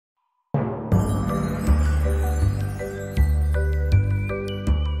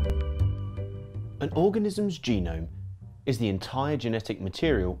An organism's genome is the entire genetic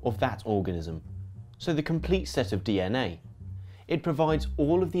material of that organism, so the complete set of DNA. It provides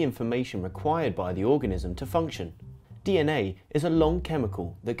all of the information required by the organism to function. DNA is a long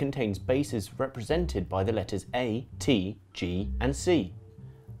chemical that contains bases represented by the letters A, T, G, and C.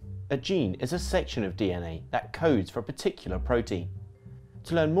 A gene is a section of DNA that codes for a particular protein.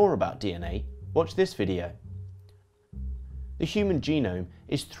 To learn more about DNA, watch this video. The human genome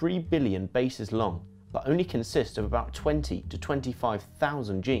is 3 billion bases long, but only consists of about 20 to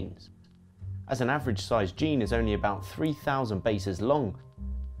 25,000 genes. As an average sized gene is only about 3,000 bases long,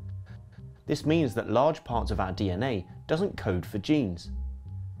 this means that large parts of our DNA doesn't code for genes.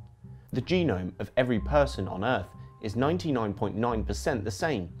 The genome of every person on Earth is 99.9% the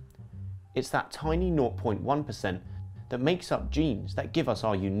same. It's that tiny 0.1% that makes up genes that give us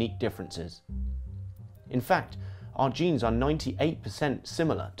our unique differences. In fact, our genes are 98%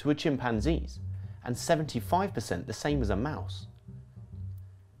 similar to a chimpanzee's and 75% the same as a mouse.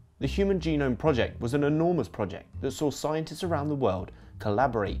 The Human Genome Project was an enormous project that saw scientists around the world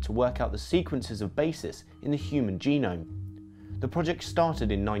collaborate to work out the sequences of bases in the human genome. The project started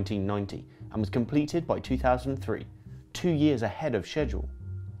in 1990 and was completed by 2003, 2 years ahead of schedule.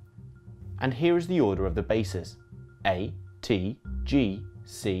 And here is the order of the bases: A, T, G,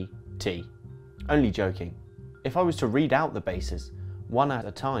 C, T. Only joking. If I was to read out the bases, one at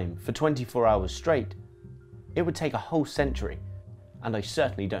a time, for 24 hours straight, it would take a whole century, and I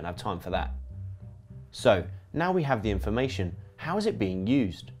certainly don't have time for that. So, now we have the information, how is it being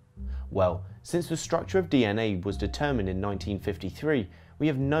used? Well, since the structure of DNA was determined in 1953, we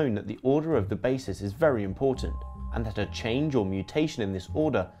have known that the order of the bases is very important, and that a change or mutation in this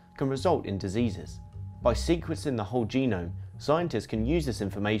order can result in diseases. By sequencing the whole genome, scientists can use this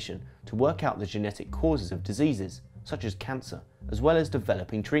information to work out the genetic causes of diseases, such as cancer, as well as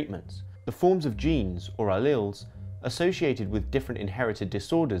developing treatments. The forms of genes, or alleles, associated with different inherited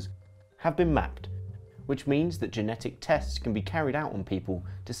disorders have been mapped, which means that genetic tests can be carried out on people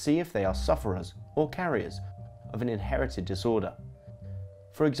to see if they are sufferers or carriers of an inherited disorder.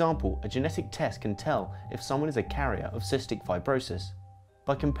 For example, a genetic test can tell if someone is a carrier of cystic fibrosis.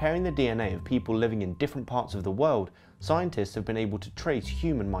 By comparing the DNA of people living in different parts of the world, scientists have been able to trace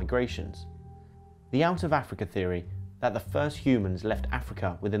human migrations. The out of Africa theory, that the first humans left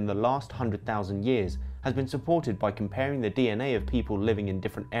Africa within the last 100,000 years, has been supported by comparing the DNA of people living in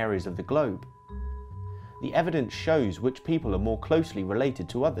different areas of the globe. The evidence shows which people are more closely related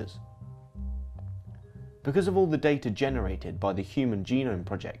to others. Because of all the data generated by the Human Genome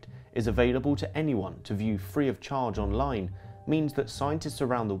Project is available to anyone to view free of charge online, means that scientists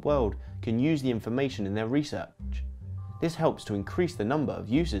around the world can use the information in their research. This helps to increase the number of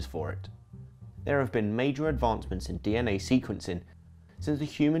uses for it. There have been major advancements in DNA sequencing since the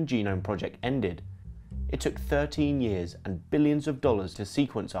Human Genome Project ended. It took 13 years and billions of dollars to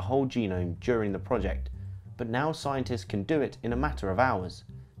sequence a whole genome during the project, but now scientists can do it in a matter of hours,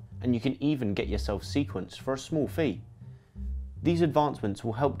 and you can even get yourself sequenced for a small fee. These advancements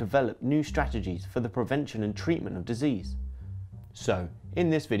will help develop new strategies for the prevention and treatment of disease. So, in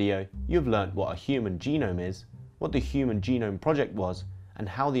this video, you've learnt what a human genome is, what the Human Genome Project was, and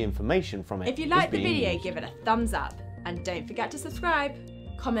how the information from it is being used. If you liked the video, give it a thumbs up, and don't forget to subscribe.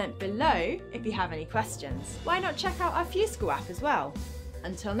 Comment below if you have any questions. Why not check out our FewSchool app as well?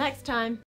 Until next time.